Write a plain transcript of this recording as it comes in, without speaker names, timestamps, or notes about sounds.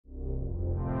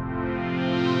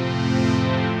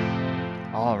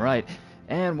Alright,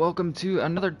 and welcome to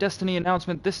another Destiny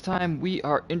announcement. This time we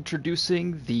are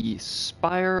introducing the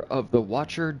Spire of the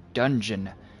Watcher dungeon.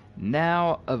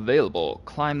 Now available.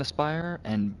 Climb the spire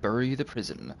and bury the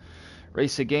prison.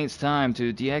 Race against time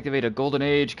to deactivate a Golden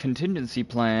Age contingency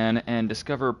plan and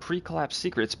discover pre-collapse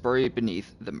secrets buried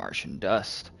beneath the Martian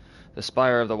dust. The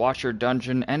Spire of the Watcher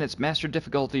dungeon and its master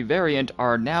difficulty variant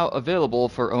are now available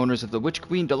for owners of the Witch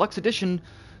Queen Deluxe Edition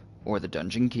or the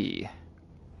Dungeon Key.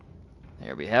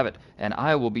 There we have it, and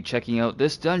I will be checking out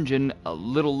this dungeon a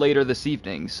little later this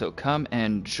evening, so come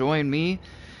and join me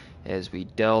as we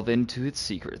delve into its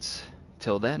secrets.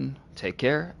 Till then, take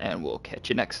care, and we'll catch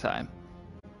you next time.